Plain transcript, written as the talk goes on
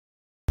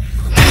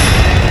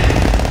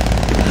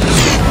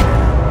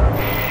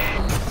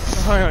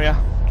Oh yeah.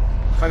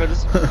 Michael,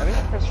 just I think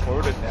I pressed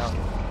forward and down.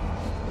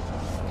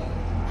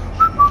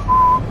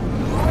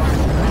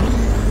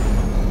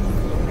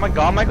 Oh my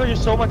god, Michael, you're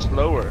so much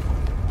lower.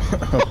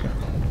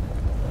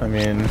 I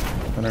mean,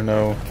 I don't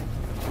know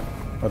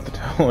what to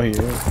tell you.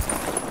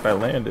 I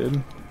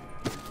landed.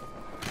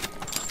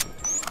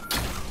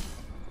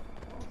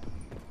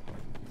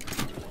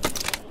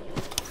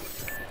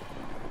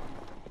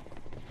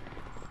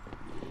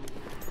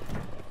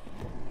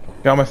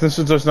 Yeah, my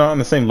sister's just not on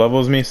the same level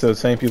as me, so the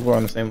same people are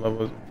on the same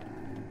level as me.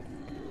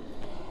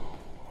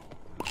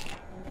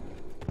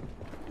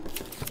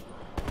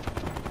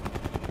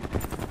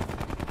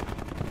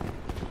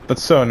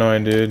 That's so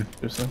annoying, dude.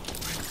 Seriously.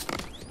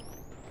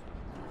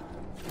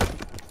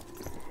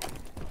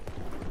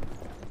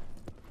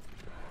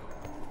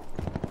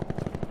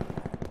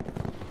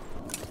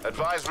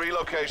 Advise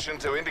relocation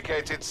to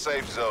indicated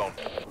safe zone.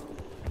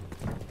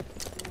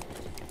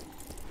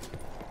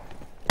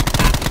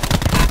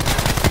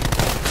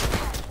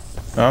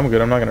 No, I'm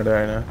good. I'm not gonna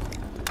die now.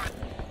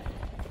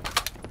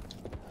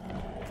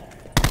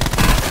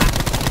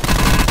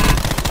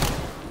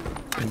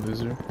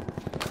 Loser.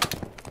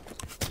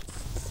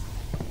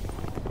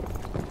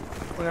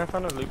 When I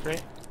found a loot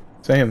crate.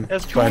 Same.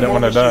 There's But two I don't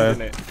more want to machines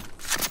die. in it.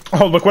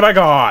 Oh, look what I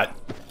got!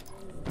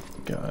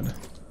 God.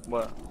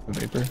 What? The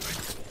vapor.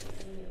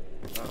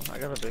 Oh, I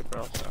got a vapor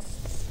also.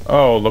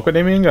 Oh, look what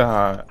Damien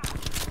got.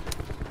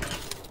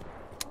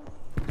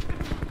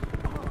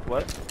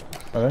 What?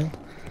 I think.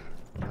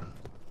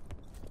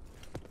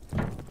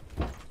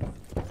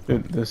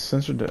 Dude, this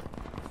sensor did.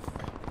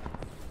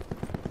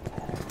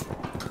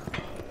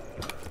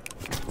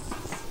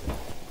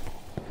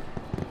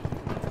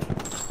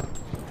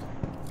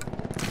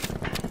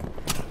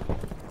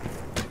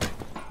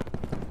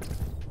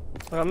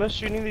 I'm just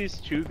shooting these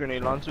two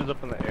grenade launchers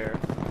up in the air.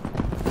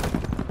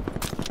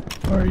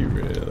 Are you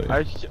really?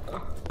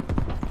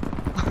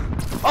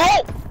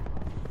 Oh!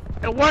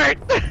 It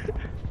worked!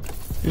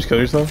 You just kill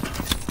yourself?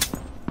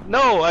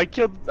 No, I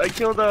killed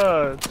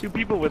two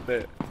people with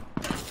it.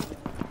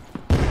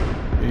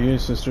 You,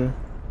 sister.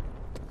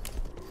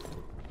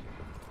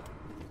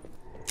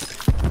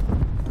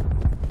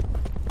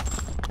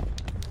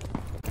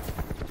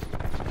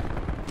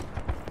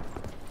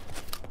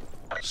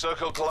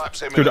 Circle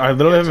collapse imminent. Dude, I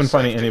literally Get to haven't been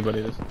finding safety.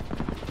 anybody this.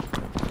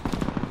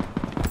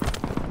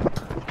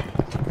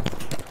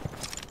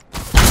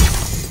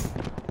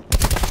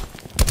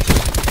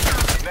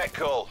 Net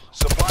call.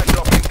 Supply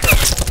drop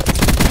incoming.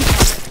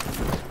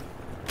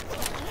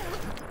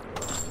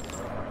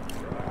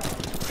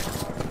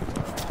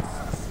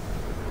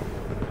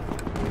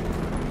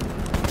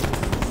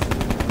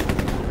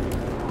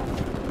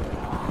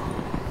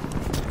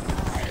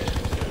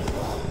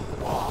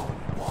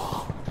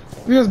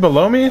 You guys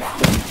below me?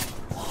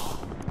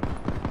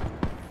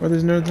 Where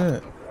these nerds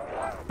at?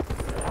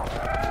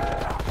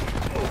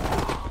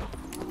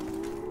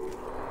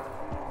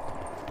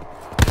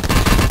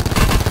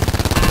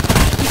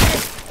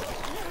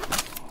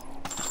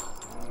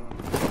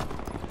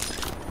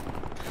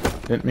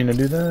 Didn't mean to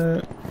do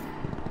that.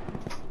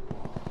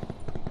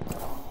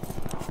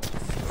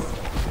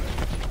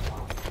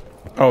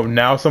 Oh,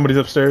 now somebody's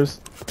upstairs?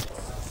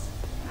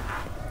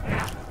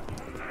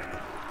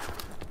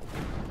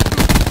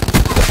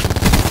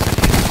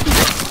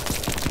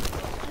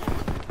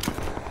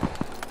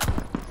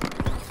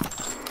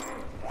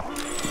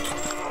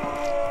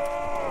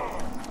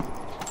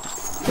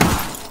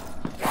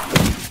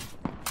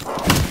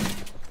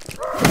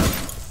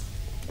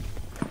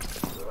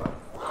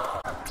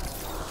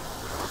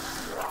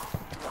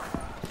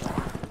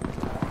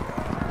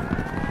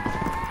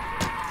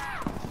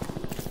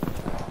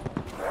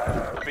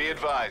 Be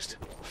advised.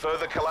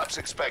 Further collapse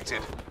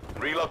expected.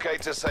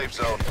 Relocate to safe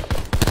zone.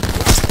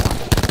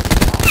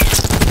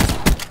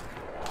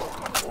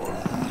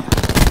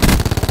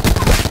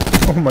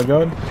 Oh my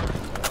god.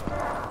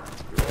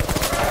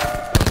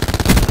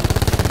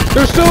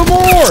 There's still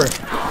more!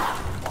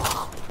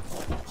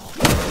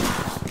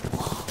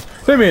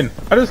 Damien,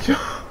 I just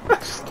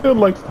killed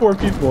like 4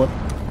 people.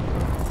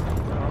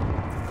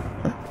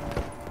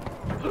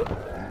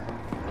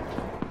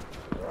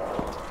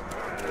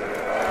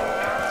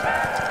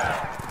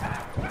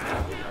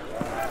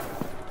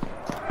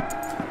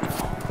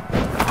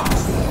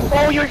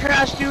 Oh, you're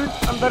trash, dude.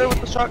 I'm better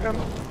with the shotgun.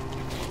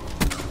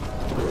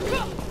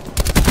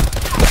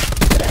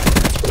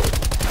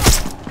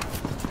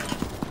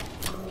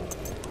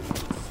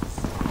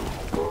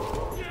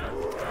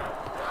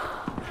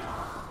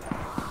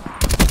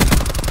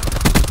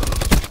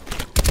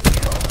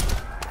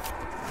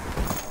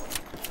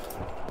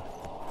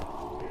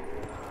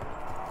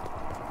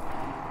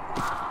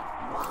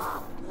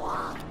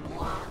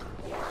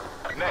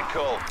 Net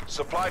call.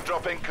 Supply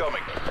drop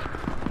incoming.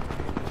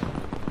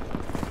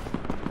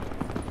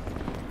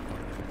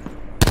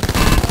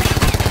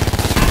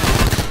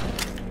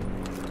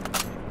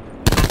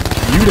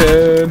 You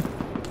dead.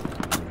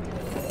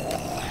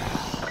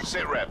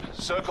 Sit rep.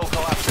 Circle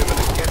collapse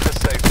imminent. Get to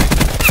safety.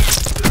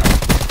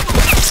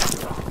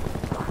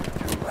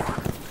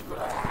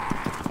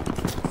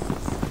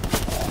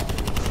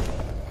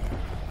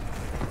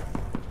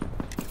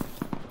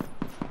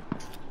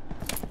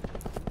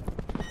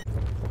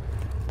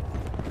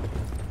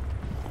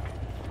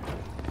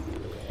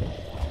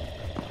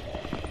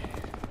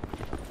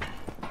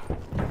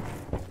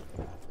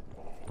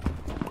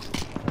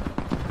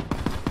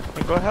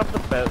 do I have the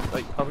best,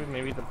 like, probably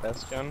maybe the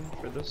best gun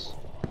for this?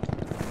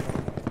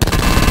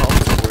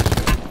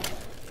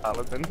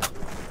 Paladin.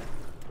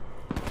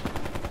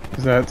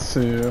 That's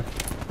Dude,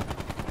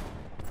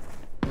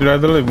 I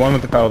literally won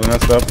with the Paladin,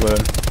 that's the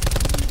upload.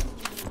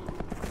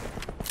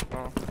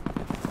 Oh.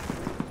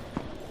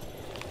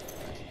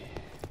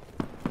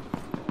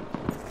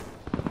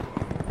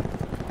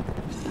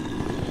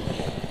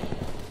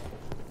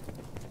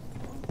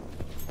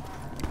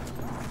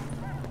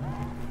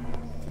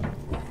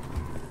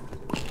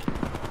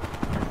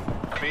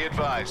 Be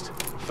advised.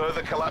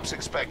 Further collapse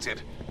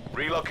expected.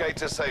 Relocate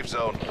to safe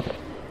zone.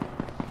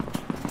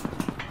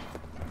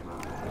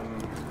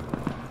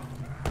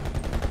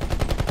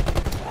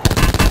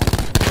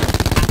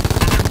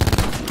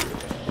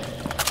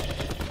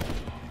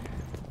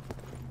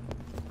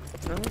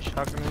 Really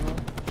shotgun ammo?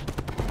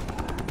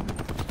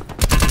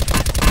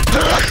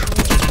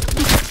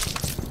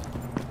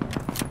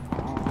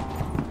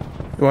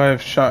 Do I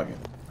have shotgun?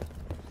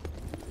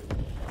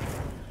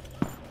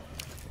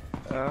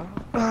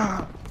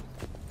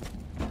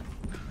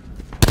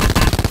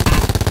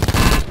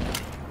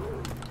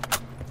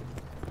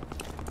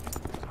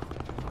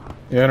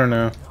 Yeah, I don't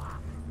know.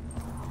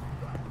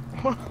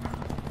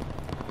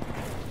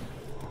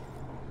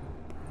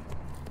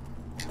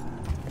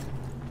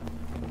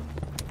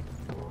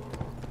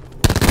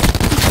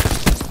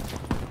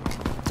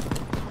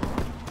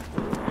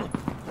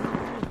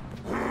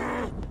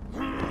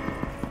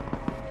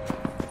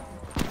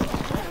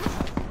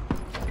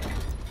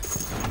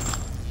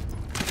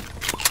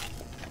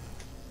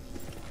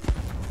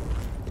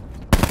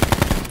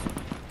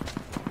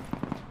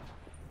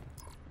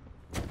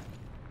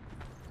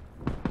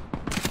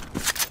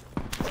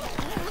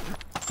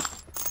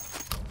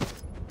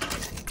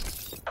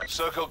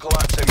 Circle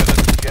collapse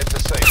imminent. Get to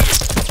safety.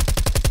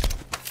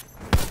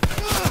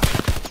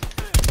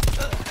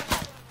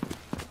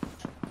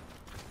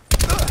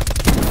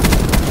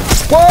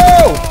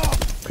 Whoa!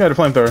 Okay, I had a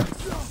flamethrower.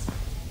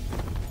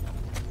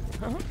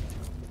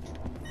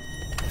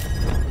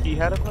 He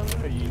had a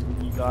flamethrower, or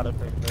you got a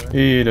flamethrower?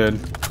 He did.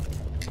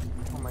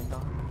 Oh my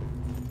god.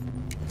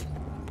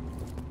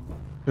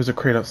 There's a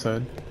crate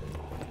outside.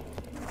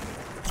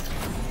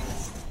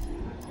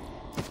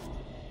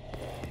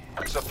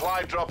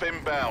 Supply drop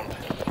inbound.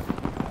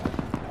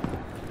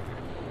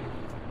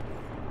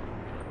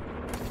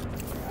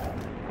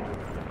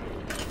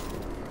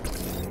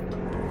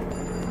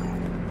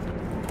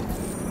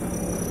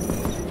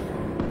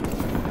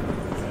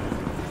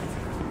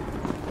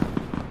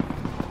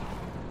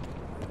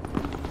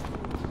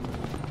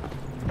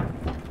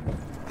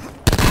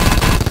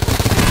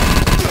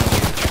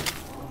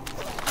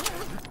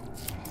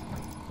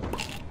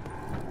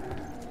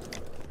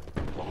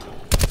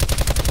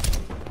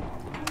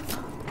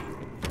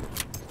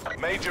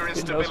 Major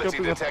instability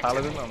detected.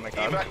 Oh my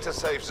god. Evac to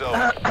safe zone.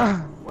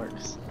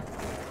 Works.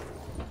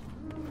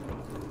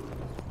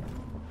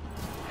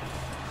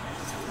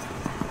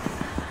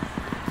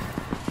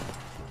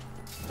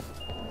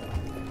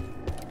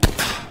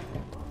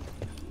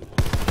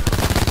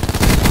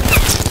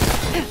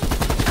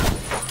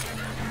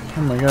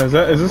 Oh my god,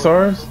 is this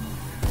ours?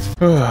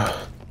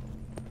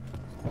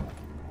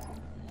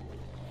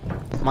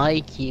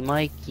 Mikey.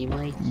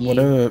 What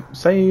up?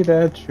 Say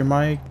that you're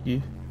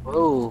Mikey.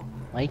 Whoa,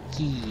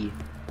 Mikey.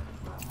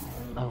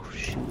 Oh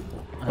shoot.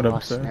 What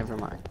up, sir? Never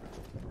mind.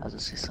 I was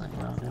just saying something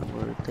wrong. That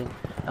word thing.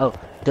 Oh,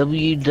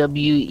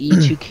 WWE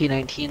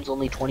 2K19 is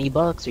only $20.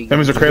 Are you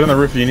There's a crate on the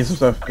roof if you need some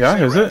stuff. Yeah,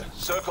 is it?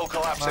 Circle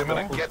collapse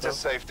imminent. Get to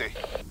safety.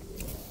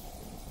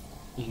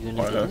 You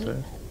gonna Why get did I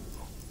it? say?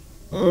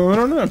 I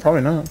don't know,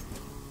 probably not.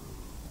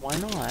 Why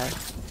not?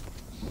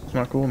 It's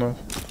not cool enough.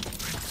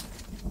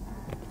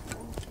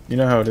 You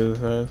know how it is,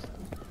 guys.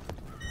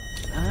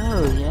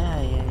 Oh yeah.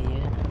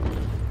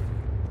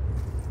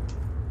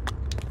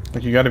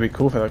 Like, you gotta be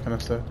cool for that kind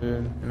of stuff,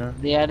 dude, you know?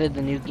 They added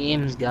the new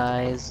games,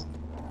 guys.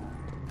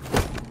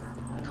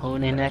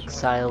 Conan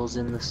Exiles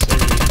in the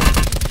series.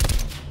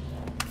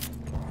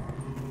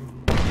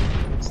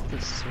 What's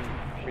this series?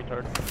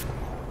 Retard.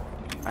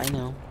 I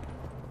know.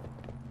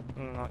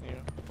 Not you.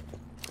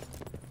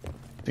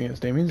 Thing is,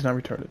 Damien's not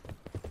retarded.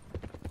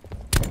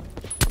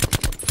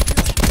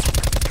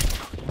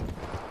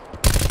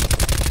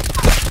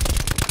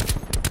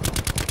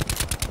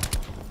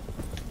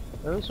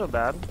 That was so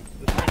bad.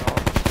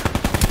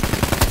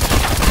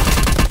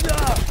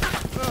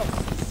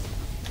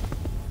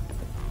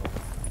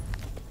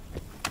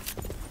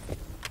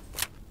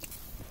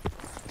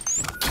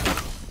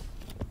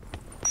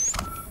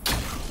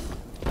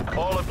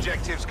 All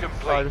objectives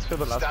complete. Oh, I just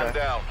killed the last Stand guy.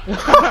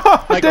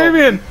 down.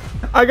 Damien!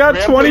 I got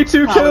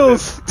 22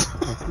 kills!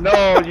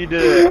 No, you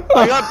did.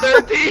 I got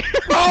 13.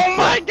 Oh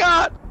my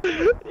god!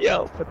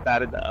 Yo, put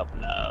that in the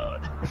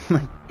upload. Oh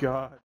my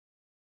god.